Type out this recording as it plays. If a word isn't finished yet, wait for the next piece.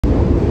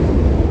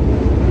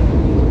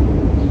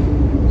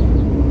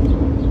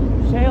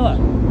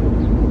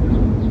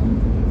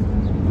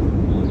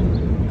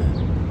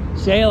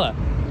Shayla,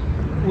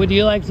 would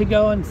you like to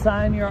go and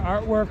sign your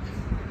artwork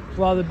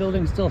while the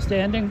building's still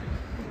standing?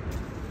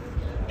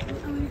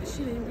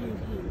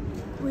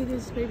 Wait,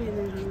 there's baby in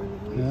there.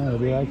 Yeah,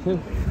 would you like to?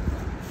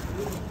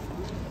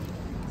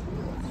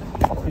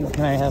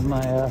 Can I have my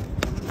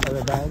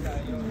other bag?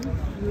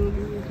 No,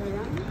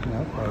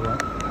 okay, yeah.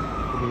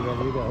 We'll be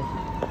ready to go.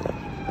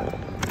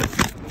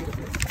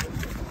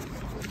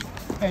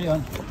 How you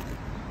doing?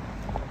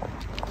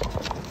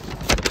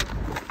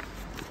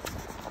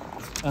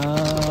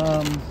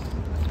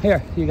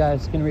 Here, you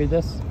guys can read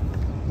this.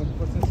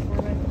 What's this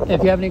for?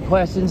 If you have any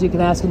questions, you can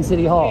ask in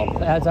City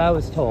Hall, as I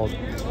was told.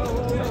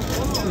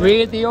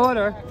 Read the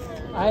order.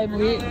 I am.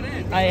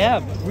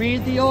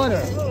 Read the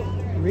order.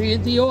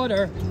 Read the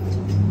order.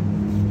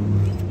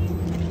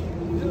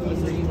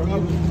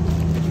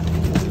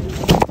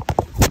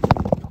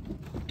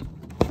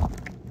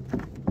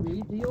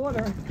 Read the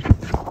order.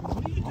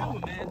 What are you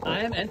doing, man? I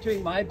am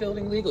entering my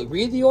building legally.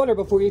 Read the order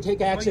before you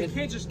take action. Well, you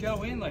can't just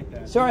go in like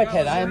that. Sure I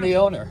can. I am the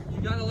owner.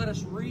 You gotta let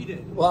us read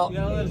it. Well,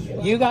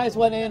 you guys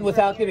went in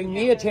without giving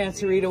me a chance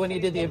to read it when you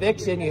did the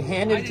eviction. You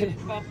handed it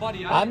to...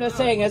 Buddy, I'm just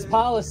saying, as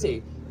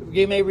policy,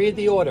 you may read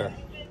the order.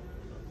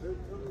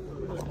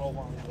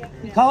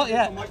 Call it,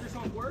 yeah.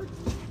 Microsoft Word?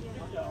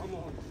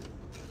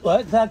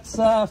 What? That's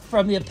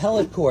from the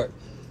appellate court.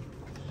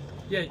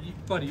 Yeah,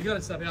 buddy, you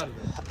gotta step out of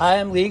here. I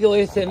am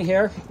legally in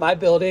here, my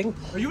building.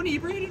 Are you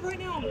inebriated right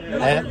now?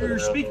 You're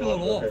speaking a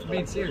little off,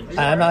 being serious.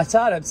 I'm not.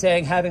 I'm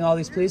saying having all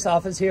these police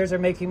officers are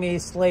making me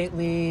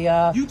slightly...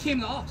 You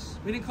came to us.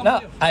 We didn't come to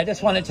you. No, I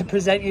just wanted to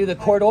present you the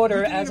court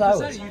order as I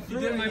was. You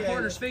did it in my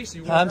partner's face.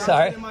 I'm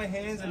sorry.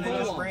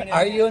 In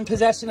Are you in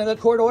possession of the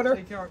court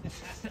order?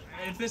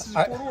 If this is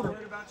a court order,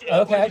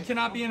 okay. You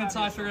cannot be in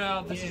until I figure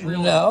out this is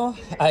real. No,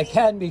 I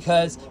can,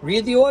 because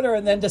read the order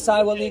and then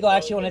decide what legal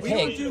action you want to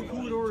take. We don't do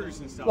court orders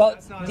and stuff. Well,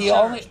 that's not the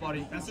only...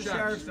 buddy. That's the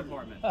sheriff's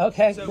department.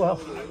 Okay, So,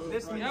 well...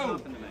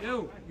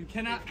 Yo, you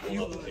cannot...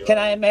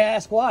 May I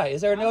ask why?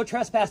 Is there no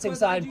trespassing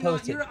sign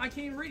posted? I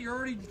can't read. You're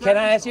already... Can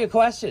I ask you a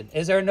question?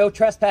 Is there no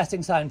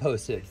trespassing sign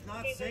posted? It's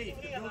not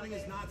safe. The building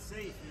is not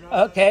safe.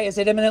 Okay, is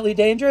it imminently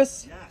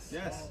dangerous?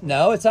 Yes.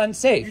 No, it's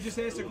unsafe. You just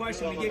asked a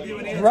question. We gave you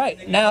an answer.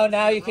 Right.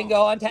 Now you can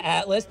go on to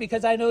Atlas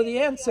because I know the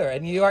answer,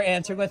 and you are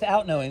answering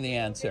without knowing the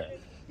answer.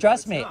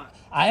 Trust me.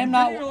 I am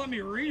not... You didn't even let me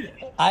read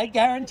it. I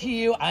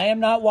guarantee you I am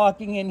not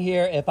walking in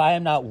here if I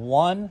am not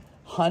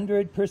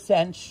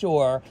 100%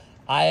 sure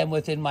I am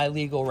within my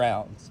legal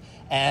rounds.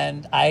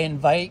 And I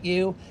invite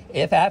you,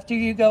 if after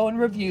you go and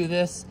review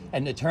this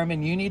and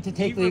determine you need to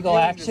take legal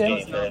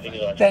action,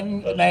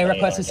 then may I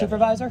request a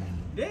supervisor?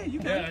 Yeah, you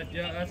can.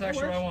 Yeah, that's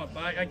actually what I want.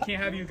 But I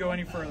can't have you go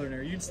any further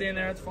there. You can stand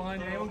there, that's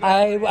fine.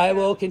 I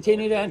will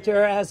continue to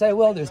enter as I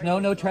will. There's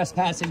no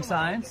trespassing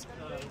signs.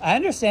 I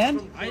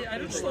understand. I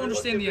just don't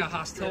understand the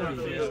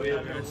hostility.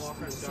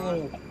 It's a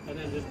little...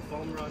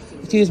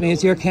 Excuse me,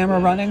 is your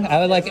camera running? I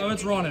would like... Oh,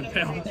 it's running,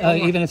 pal.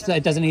 Even if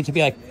it doesn't need to be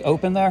like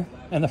open there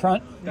in the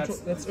front?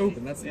 That's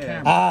open. That's the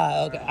camera.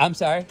 Ah, okay. I'm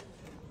sorry.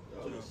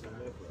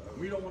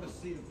 We don't want to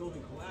see the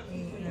building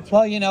collapse.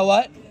 Well, you know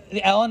what?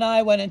 Elle and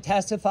I went and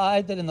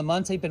testified that in the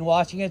months they've been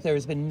watching it, there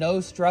has been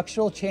no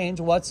structural change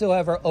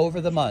whatsoever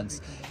over the months.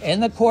 In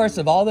the course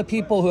of all the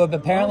people who have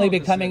apparently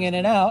been coming in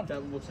and out...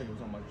 That looks like it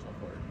was on Microsoft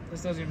Word.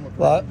 This doesn't even look real.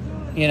 Well,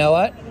 you know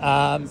what?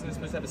 Is this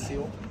supposed to have a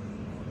seal?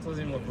 It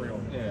doesn't even look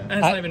real. Yeah. And it's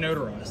not even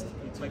notarized.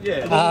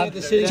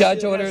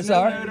 Judge orders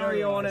are.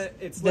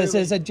 This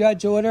is a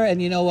judge order,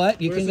 and you know what?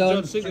 You can go.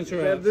 This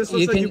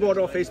looks like you bought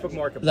it off Facebook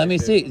Marketplace. Let me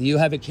see. You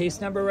have a case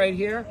number right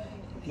here.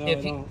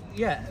 No,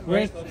 yeah.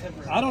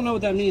 I don't know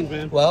what that means,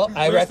 man. Well,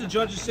 where's the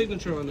judge's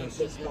signature on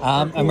this?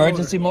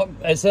 Emergency.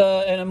 It's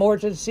an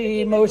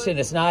emergency motion.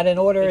 It's not an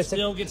order. It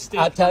still gets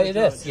stamped. I'll tell you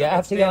this. You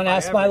have to go and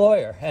ask my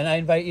lawyer, and I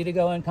invite you to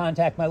go and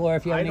contact my lawyer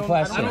if you have any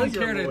questions. I don't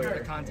care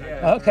to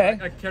contact. Okay.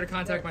 I care to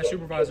contact my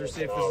supervisor,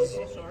 see if this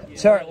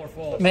is sure. real or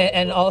false.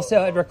 And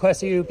also, I'd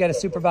request you get a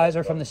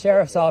supervisor from the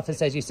sheriff's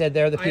office, as you said.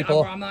 They're the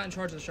people. I'm not in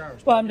charge of the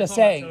sheriff's. Well, I'm just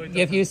saying.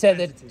 If you said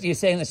that, you're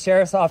saying the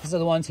sheriff's office are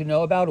the ones who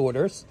know about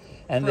orders,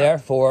 and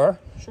therefore.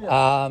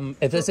 Sure.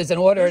 If this is an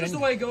order, this is the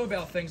way I go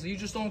about things. You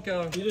just don't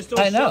go. You just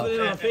don't shove it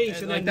in our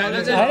face. Like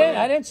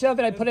I didn't shove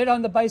it. I put it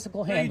on the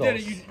bicycle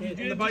handles. You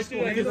did the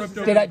bicycle.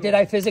 Did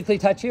I physically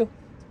touch you?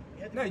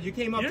 No, you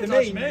came up to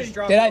me.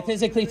 Did I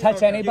physically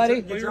touch anybody?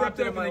 You dropped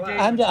it in my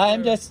lap.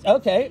 I'm just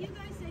okay. You guys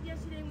said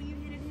yesterday when you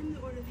handed him the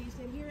order that you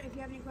said, here, if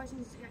you have any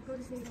questions, go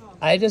to City Hall.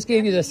 I just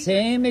gave you the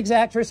same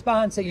exact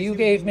response that you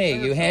gave me.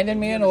 You handed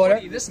me an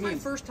order. This is my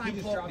first time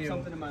talking to you.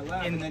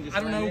 And I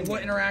don't know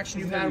what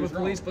interaction you've had with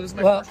police, but this is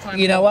my first time. Well,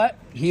 you know what?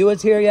 He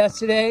was here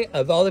yesterday.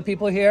 Of all the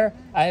people here,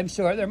 I am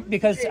sure,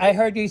 because I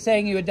heard you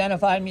saying you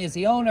identified me as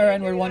the owner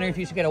and were wondering if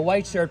you should get a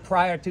white shirt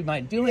prior to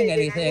my doing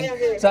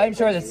anything. So I'm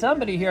sure that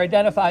somebody here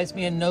identifies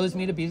me and knows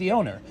me to be the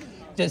owner.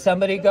 Does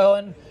somebody go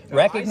and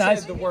recognize?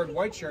 I said the word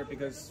white shirt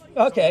because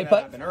okay,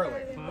 but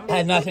it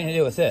had nothing to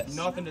do with this.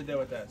 Nothing to do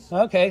with this.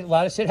 Okay, a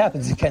lot of shit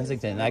happens in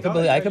Kensington. I can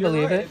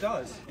believe it. It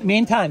does.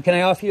 Meantime, can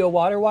I offer you a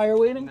water while you're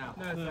waiting? No,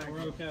 we're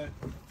okay.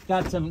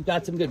 Got some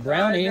good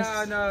brownies.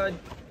 No.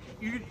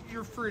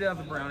 You're free to have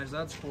the brownies.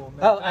 That's cool.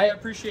 Oh, I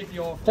appreciate the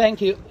offer.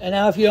 Thank you. And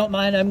now, if you don't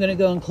mind, I'm going to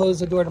go and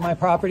close the door to my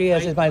property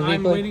as is my I'm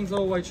legal. waiting till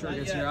the white shirt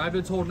gets here. I've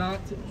been told not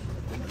to.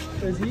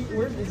 Is he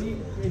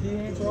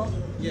answer off?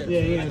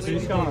 Yeah. So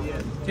he's gone.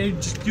 Can you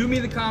just do me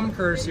the common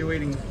courtesy of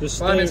waiting Just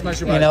 5 minutes?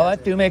 My You know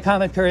what? Do me a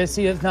common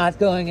courtesy of not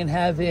going and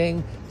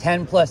having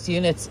 10 plus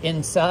units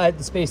inside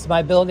the space of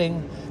my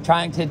building,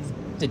 trying to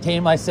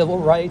detain my civil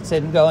rights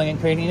and going and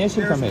creating an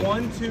issue for me. There's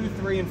 1, 2,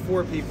 3, and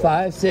 4 people.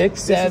 5,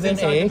 6, 7, This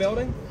is inside 8. the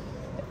building?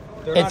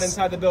 They're not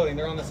inside the building.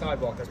 They're on the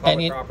sidewalk. That's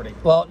public property.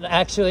 Well,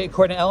 actually,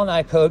 according to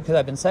L&I code, because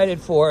I've been cited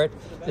for it,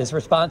 there's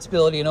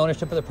responsibility and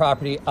ownership of the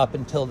property up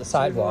until the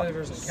sidewalk.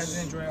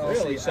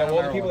 Really? So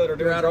all the people that are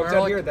doing drugs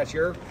out here, that's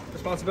your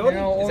responsibility?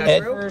 Is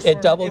that true?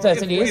 It doubles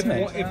as an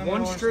easement. If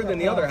one's true, then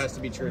the other has to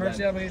be true.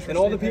 And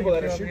all the people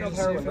that are shooting up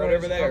heroin right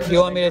over there. You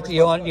want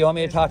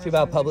me to talk to you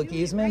about public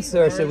easements,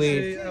 or should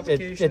we? No,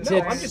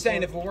 I'm just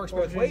saying if it works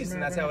both ways, then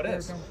that's how it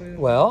is.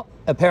 Well,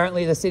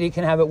 apparently the city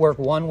can have it work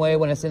one way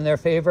when it's in their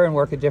favor and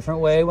work a different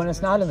way when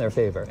it's not in their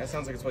favor. That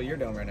sounds like it's what you're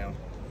doing right now.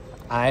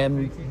 I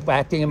am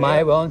acting in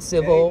my own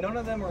civil. None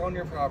of them are on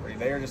your property.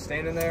 They are just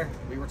standing there.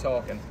 We were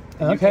talking.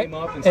 Okay.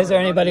 Is there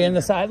anybody in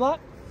the side lot?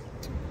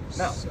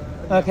 No.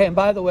 Okay. And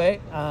by the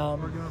way,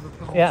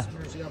 yeah,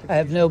 I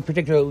have no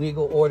particular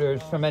legal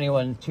orders from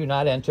anyone to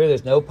not enter.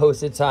 There's no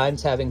posted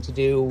signs having to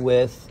do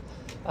with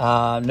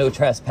no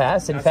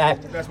trespass. In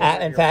fact,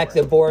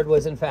 the board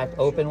was in fact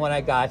open when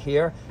I got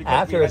here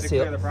after a seal. Because we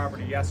had to clear the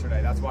property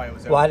yesterday. That's why it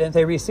was open. Why didn't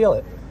they reseal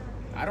it?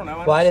 I don't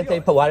know. Why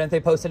didn't they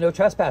post a no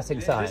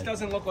trespassing sign? This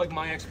doesn't look like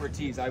my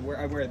expertise. I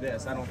wear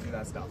this. I don't do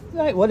that stuff.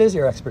 Right. What is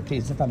your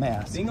expertise, if I may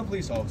ask? Being a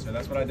police officer.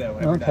 That's what I do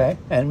every day. Okay.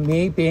 And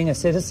me being a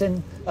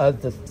citizen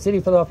of the city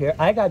of Philadelphia,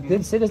 I got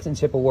good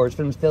citizenship awards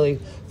from Philly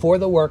for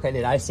the work I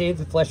did. I saved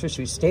the Fletcher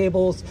Street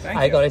stables.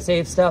 I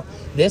saved stuff.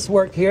 This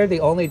work here,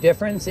 the only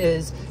difference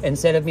is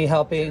instead of me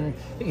helping,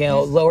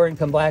 lower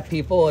income black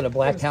people in a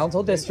black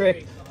council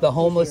district, the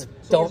homeless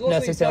don't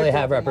necessarily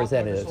have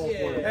representatives.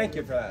 Thank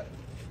you for that.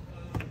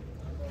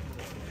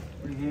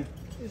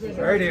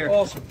 Right here.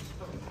 Awesome.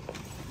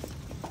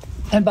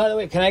 And by the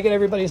way, can I get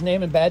everybody's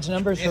name and badge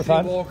numbers for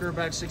fun? Walker,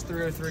 badge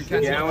 6303.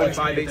 Kensington Ave,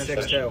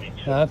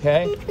 5862.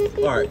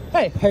 Okay. All right.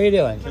 Hey, how are you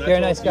doing? You're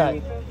a nice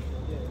guy.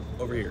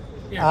 Over here.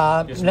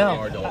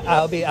 No,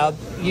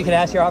 you can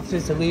ask your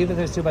officers to leave if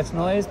there's too much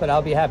noise, but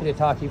I'll be happy to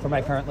talk to you from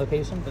my current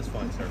location. That's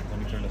fine, sir. Let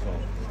me turn this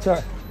off.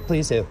 Sure,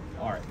 please do.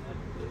 All right.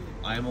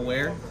 I am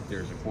aware that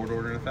there's a court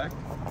order in effect.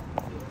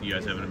 You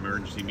guys have an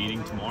emergency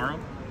meeting tomorrow.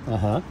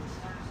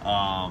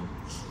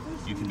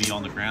 You can be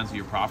on the grounds of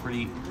your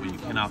property, but you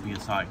cannot be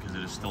inside because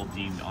it is still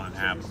deemed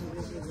uninhabitable.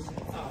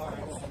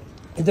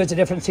 There's a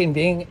difference between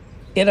being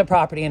in a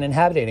property and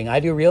inhabiting. I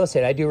do real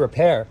estate, I do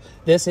repair.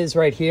 This is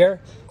right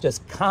here,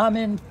 just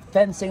common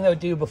fencing that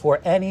would do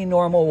before any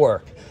normal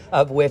work,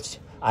 of which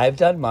I've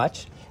done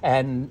much.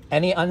 And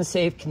any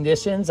unsafe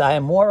conditions, I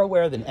am more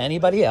aware than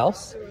anybody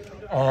else.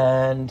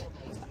 And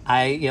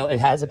it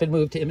hasn't been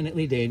moved to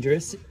imminently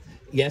dangerous.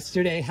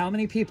 Yesterday, how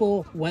many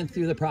people went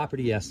through the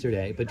property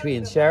yesterday?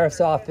 Between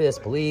sheriff's office,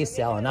 police,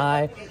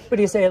 L&I. What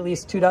do you say, at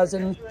least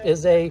 24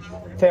 is a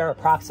fair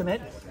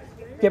approximate?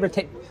 Give or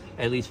take,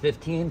 at least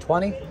 15,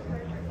 20?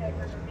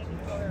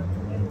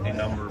 A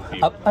number of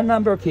people. A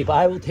number of people,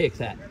 I will take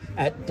that.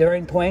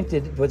 During point,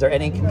 was there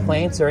any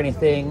complaints or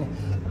anything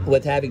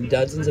with having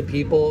dozens of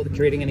people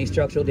creating any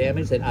structural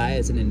damage that I,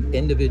 as an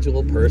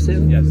individual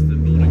person? Yes, the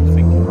building's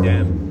been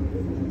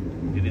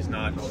condemned. It is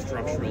not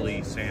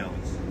structurally sound,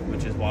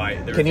 which is why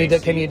there's Can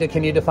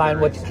you define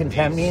what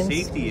condemn means?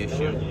 Safety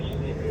issue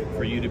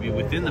for you to be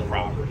within the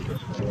property.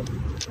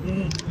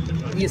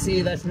 You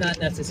see, that's not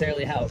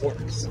necessarily how it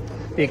works,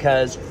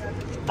 because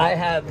I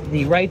have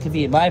the right to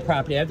be in my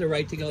property. I have the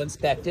right to go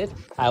inspect it.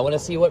 I want to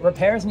see what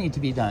repairs need to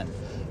be done.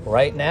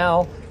 Right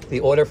now, the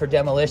order for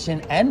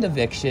demolition and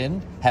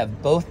eviction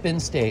have both been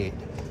stayed.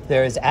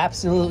 There is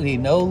absolutely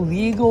no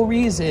legal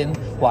reason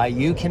why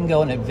you can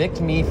go and evict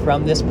me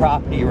from this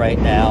property right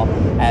now,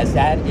 as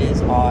that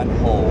is on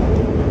hold.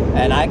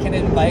 And I can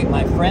invite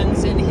my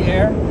friends in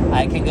here.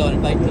 I can go and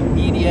invite the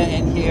media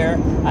in here.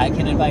 I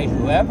can invite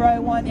whoever I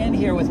want in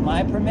here with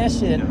my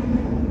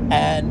permission.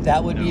 And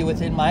that would be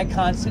within my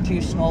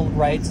constitutional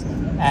rights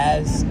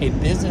as a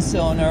business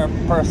owner,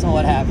 personal,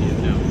 what have you.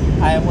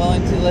 I am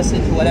willing to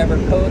listen to whatever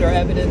code or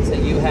evidence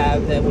that you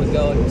have that would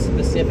go and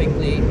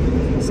specifically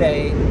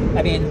say,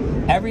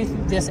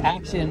 this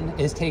action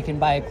is taken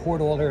by a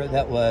court order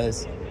that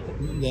was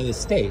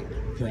stayed,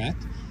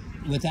 correct?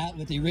 With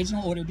the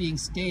original order being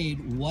stayed,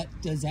 what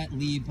does that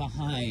leave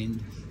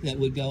behind that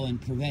would go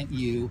and prevent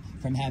you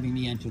from having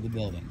me enter the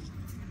building?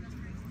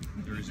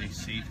 There is a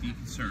safety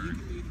concern.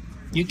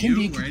 You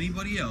or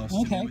anybody else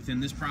to be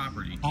within this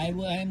property. I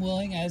am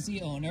willing, as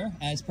the owner,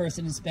 as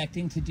person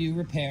inspecting, to do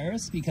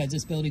repairs, because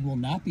this building will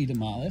not be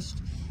demolished.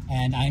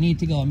 And I need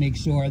to go and make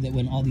sure that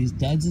when all these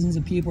dozens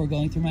of people are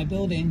going through my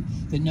building,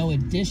 that no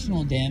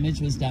additional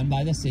damage was done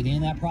by the city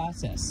in that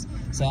process.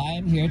 So I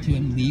am here to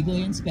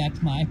legally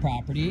inspect my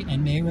property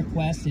and may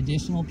request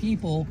additional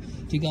people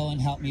to go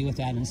and help me with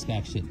that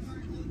inspection.